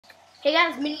Hey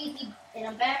guys, Mini, and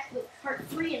I'm back with part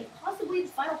 3 and possibly the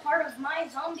final part of my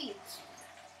zombies.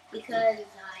 Because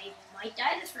I might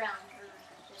die this round, or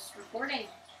this recording.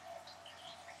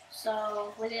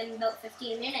 So, within about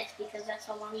 15 minutes, because that's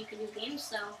how long you can do games,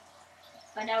 so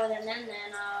if I die within then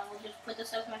we'll just put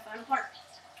this as my final part.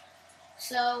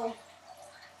 So,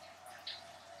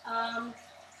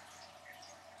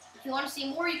 if you want to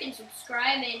see more, you can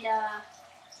subscribe, and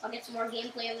I'll get some more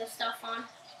gameplay of this stuff on.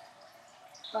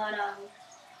 But,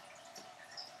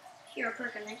 hear a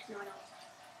perk, I think? No, I don't.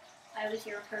 I always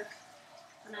hear a perk,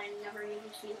 and I never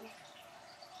even see them.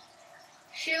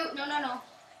 Shoot! No, no, no.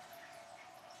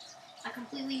 I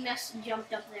completely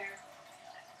jumped up there.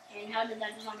 And how did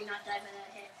that zombie not die by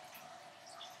that hit?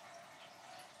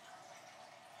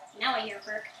 Now I hear a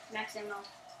perk. Max ammo.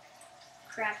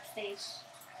 Cracked face.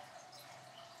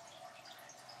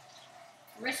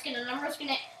 I'm risking it, I'm risking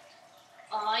it.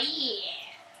 Oh yeah.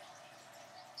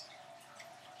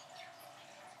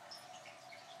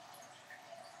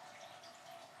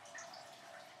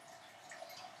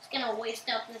 Gonna waste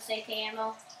up this AK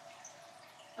ammo.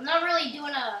 I'm not really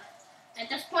doing at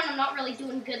this point I'm not really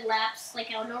doing good laps like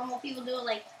how normal people do it,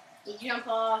 like you jump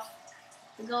off,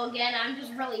 you go again. I'm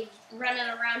just really running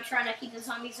around trying to keep the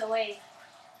zombies away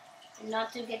and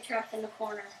not to get trapped in the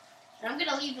corner. And I'm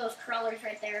gonna leave those crawlers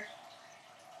right there,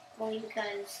 only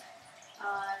because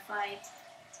if I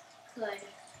could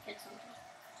get something.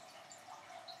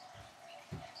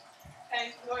 Okay,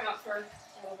 I'm going up for a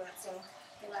little bit, so.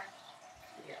 Okay, bye.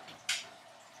 Yeah.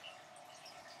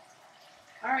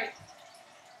 Alright.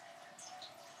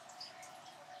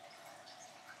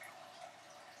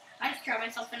 I just trapped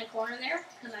myself in a corner there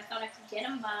because I thought I could get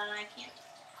him, but I can't.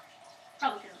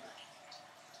 Probably could have.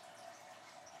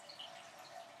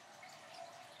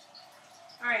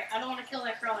 Alright, I don't want to kill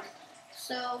that crawler.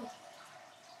 So,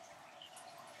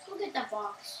 go get that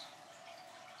box.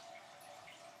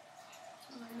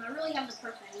 I really have the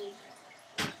perk I need.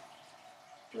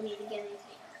 Don't need to get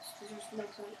anything else because there's no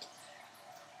point.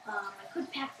 I could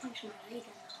pack punch my ray gun.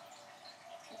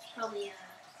 That's probably a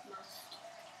must.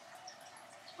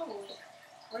 Oh,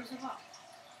 where's the box?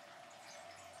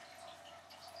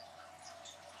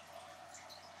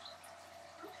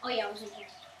 Oh yeah, I was in here.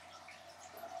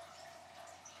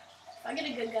 If I get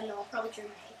a good gun though, I'll probably trade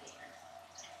my AK.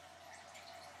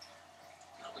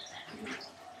 Not with that.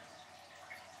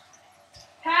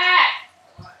 Pat!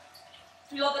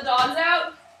 You let the dogs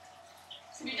out?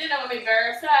 So if you didn't, I would be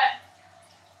very upset.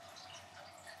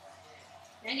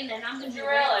 Megan, and I'm gonna Did be you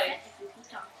very really? upset if you keep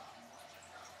talking.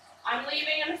 I'm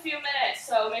leaving in a few minutes,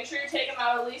 so make sure you take them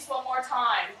out at least one more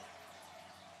time.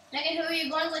 Megan, who are you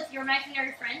going with? Your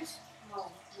imaginary friends?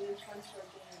 No, me and friends are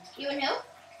doing. You and who?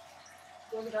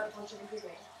 We're gonna have a bunch of people.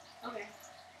 Okay.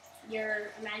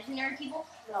 Your imaginary people?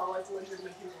 No, like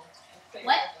legitimate people.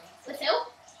 What? With who?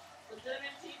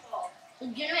 Legitimate people.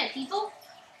 Legitimate people?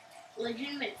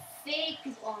 Legitimate fake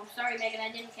people. Oh, I'm sorry, Megan,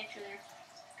 I didn't catch you there.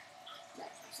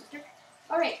 That's my sister.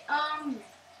 Alright,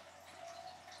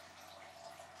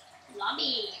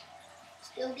 lobby.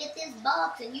 Still get this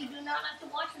box, and you do not have to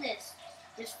watch this.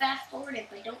 Just fast forward it,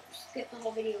 but don't skip the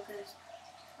whole video, because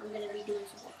I'm going to be doing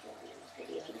some work in this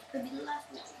video. This could be the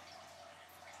last one.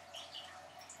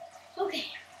 Okay.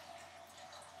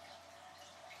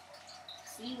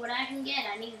 See what I can get.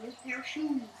 I need a new pair of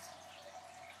shoes.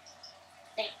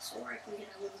 Thanks, or I can get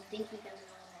a little dinky gun.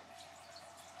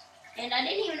 And I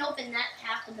didn't even open that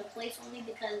half of the place only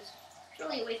because it's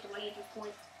really a waste of money at this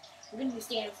point. I'm going to be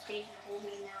staying at the station the whole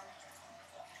game now.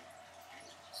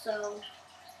 So,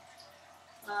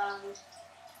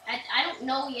 I don't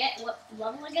know yet what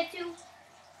level I get to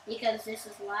because this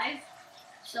is live.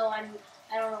 So I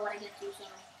don't know what I get to, so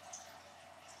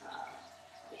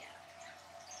yeah.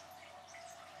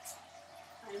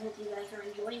 I hope you guys are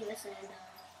enjoying this, and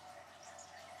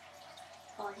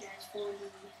apologize for the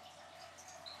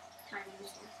time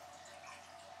wasting.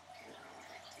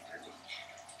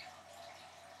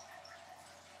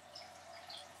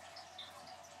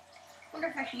 I wonder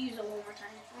if I should use it one more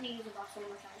time. I want to use the box one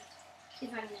more time. See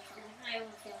if I can get something. I have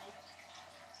a feeling.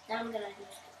 Then I'm gonna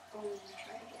just only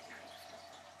try to get nice stuff.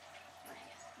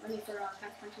 Alright, let me throw out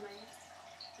kind of punch in my head.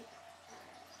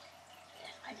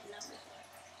 Yeah, I did not miss it.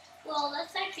 Well,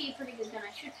 that's actually a pretty good gun.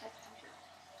 I should have punch it.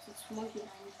 It's monkey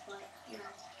guns, but you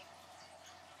know.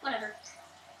 Whatever.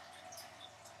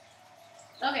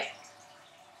 Okay.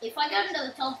 If I got into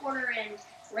the teleporter and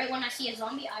right when I see a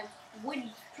zombie, I would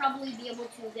probably be able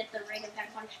to get the ray gun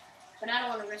pack punch, but I don't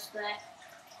want to risk that,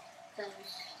 because,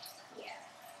 yeah.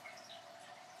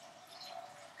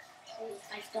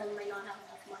 I still might not have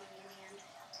enough money in the end.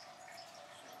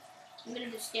 I'm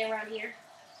gonna just stay around here.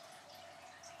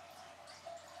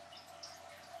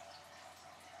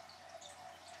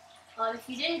 If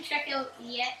you didn't check out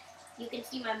yet, you can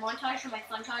see my montage or my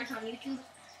funtage on YouTube.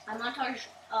 My montage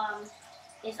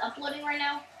is uploading right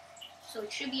now, so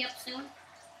it should be up soon.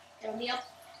 It'll be up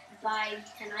by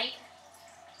tonight.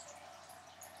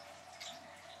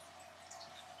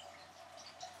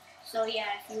 So yeah,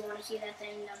 if you want to see that,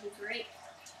 then that'd be great.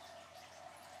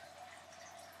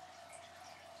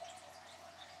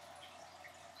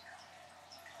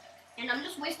 And I'm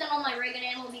just wasting all my ray gun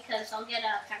ammo because I'll get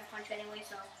a pack punch anyway,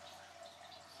 so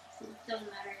it doesn't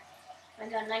matter. I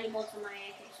got 90 bullets in my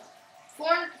AK, so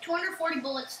 240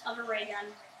 bullets of a ray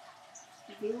gun.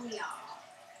 Booyah.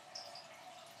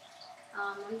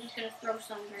 I'm just gonna throw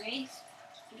some grenades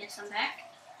to get some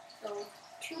back. So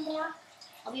 2 more.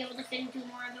 I'll be able to fit in 2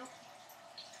 more though.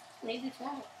 Maybe 4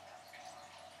 more.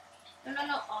 No.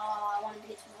 Oh, I wanted to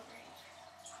get some more grenades.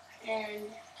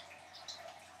 And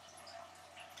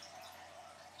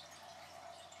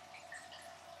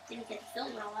didn't get the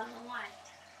film well, I don't know why.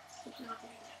 It's not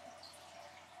gonna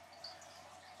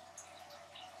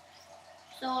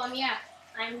So yeah,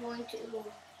 I'm going to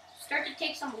start to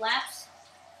take some laps.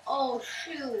 Oh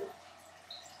shoot.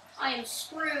 I am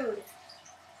screwed.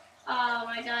 Oh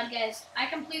my god, guys. I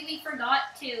completely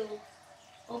forgot to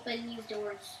open these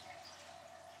doors.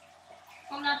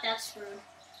 I'm not that screwed.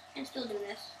 I can still do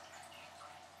this.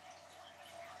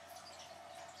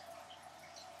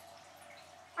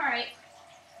 Alright.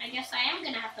 I guess I am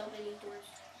gonna have to open these doors.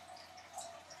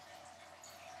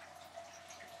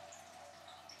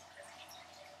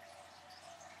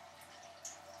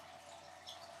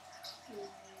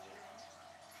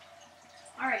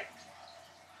 Alright.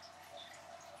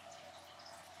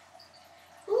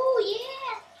 Ooh,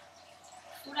 yeah!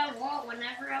 That's what I want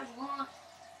whenever I want.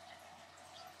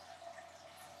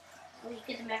 I'll just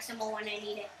get the maximum when I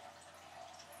need it.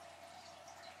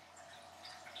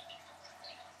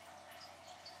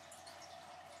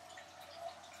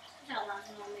 That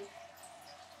last on me.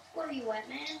 Where are you at,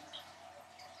 man?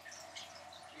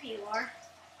 There you are.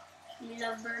 You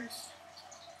lovebirds.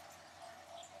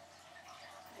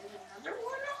 There's another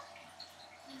one.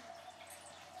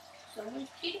 Someone's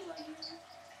cheating on you.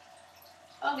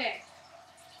 Okay.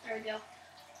 There we go.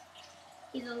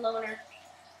 He's a loner.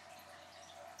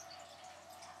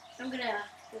 I'm gonna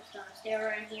just stay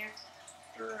around here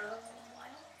for a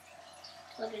while.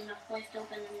 So there's enough points to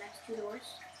open the next 2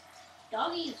 doors.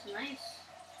 Doggy is nice.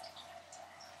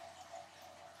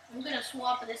 I'm gonna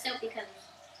swap this out because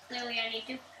clearly I need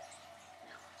to.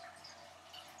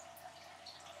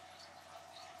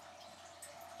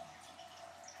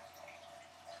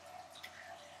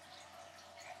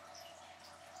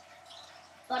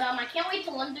 But I can't wait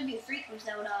till MW3 comes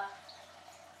out.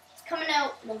 It's coming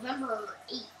out November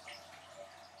 8th.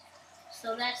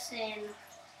 So that's in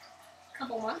a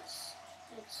couple months.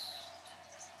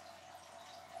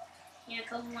 Yeah, a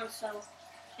couple months, so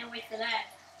can't wait for that.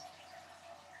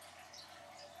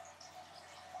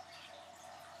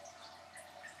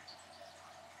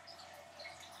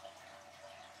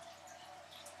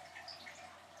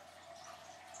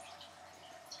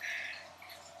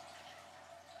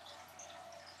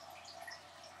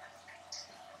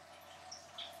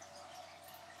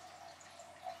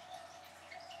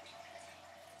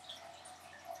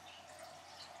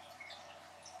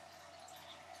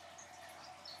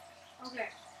 Okay.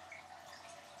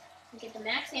 Get the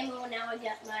max ammo, now I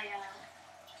got my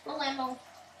full ammo.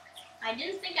 I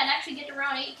didn't think I'd actually get to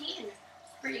round 18. It's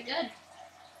pretty good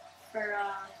for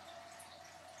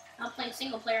not playing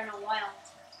single player in a while.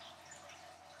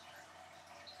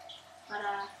 But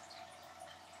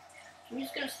I'm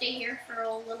just gonna stay here for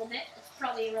a little bit. It's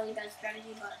probably a really bad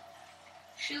strategy, but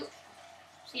shoot.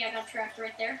 See, I got trapped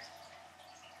right there.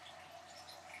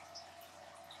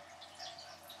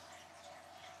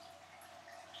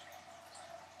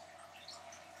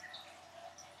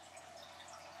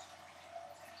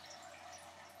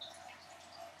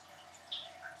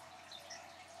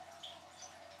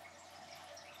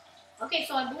 Okay,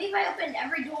 so I believe I opened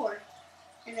every door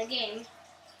in the game.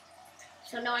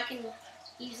 So now I can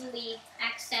easily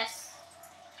access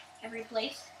every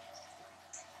place.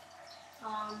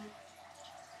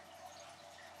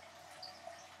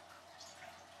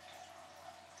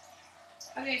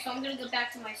 Okay, so I'm gonna go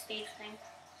back to my stage thing.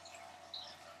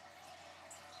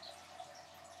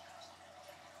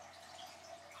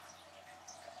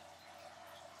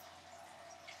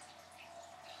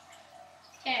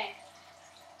 Okay.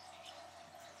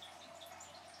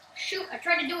 Shoot, I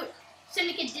tried to do it.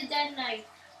 Syndicate did that, and I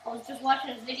was just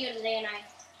watching his video today, and I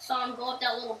saw him go up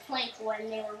that little plank when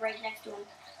they were right next to him.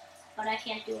 But I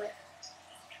can't do it.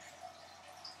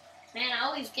 Man, I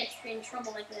always get in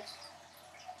trouble like this.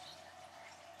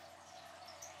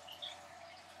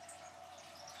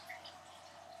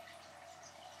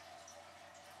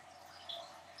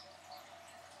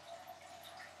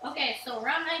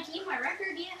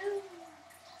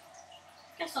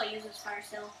 guess I'll use this fire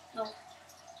still.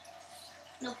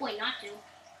 No point not to.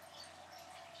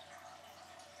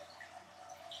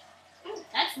 Ooh,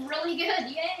 that's really good,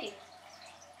 yay!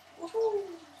 Woohoo!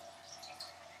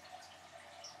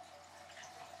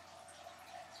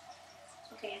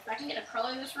 Okay, if I can get a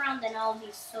crawler this round, then I'll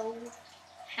be so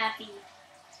happy.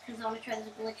 Because I want to try this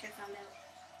glitch I found out.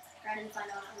 Or I didn't find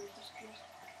out,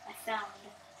 I found.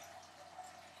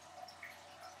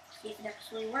 See if it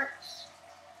actually works.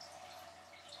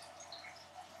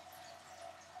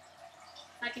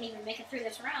 If I can even make it through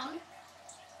this round.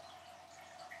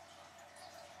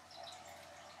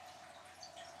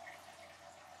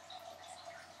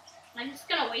 I'm just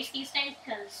gonna waste these things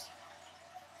because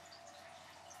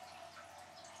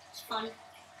it's fun.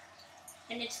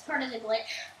 And it's part of the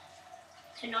glitch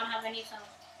to not have any, so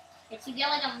it's you get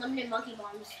like unlimited monkey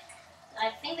bombs.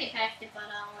 I think they patched it, but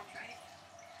I don't want to try it.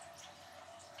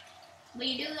 But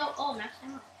you do though. Oh, max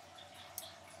ammo.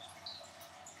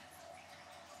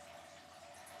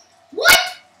 What?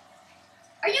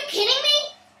 Are you kidding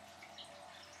me?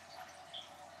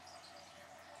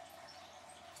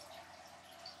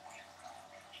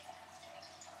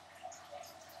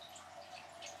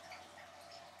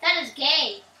 That is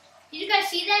gay. Did you guys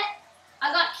see that?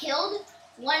 I got killed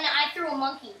when I threw a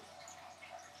monkey.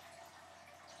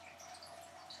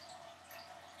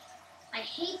 I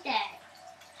hate that.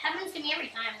 Happens to me every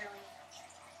time,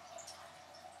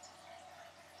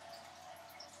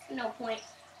 really. No point.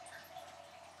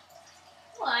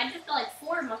 Well, I just got like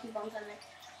 4 monkey bombs on it.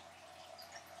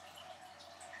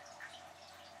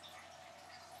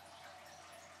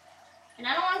 And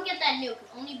I don't want to get that nuke,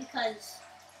 only because...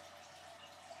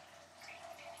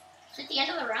 Is it the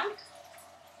end of the round?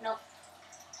 Nope.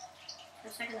 For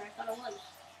a second there, I thought it was.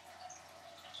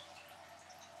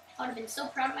 I would have been so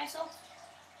proud of myself.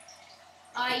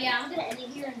 Yeah, I'm gonna end it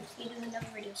here and see you in another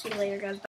video. See you later, guys. Bye.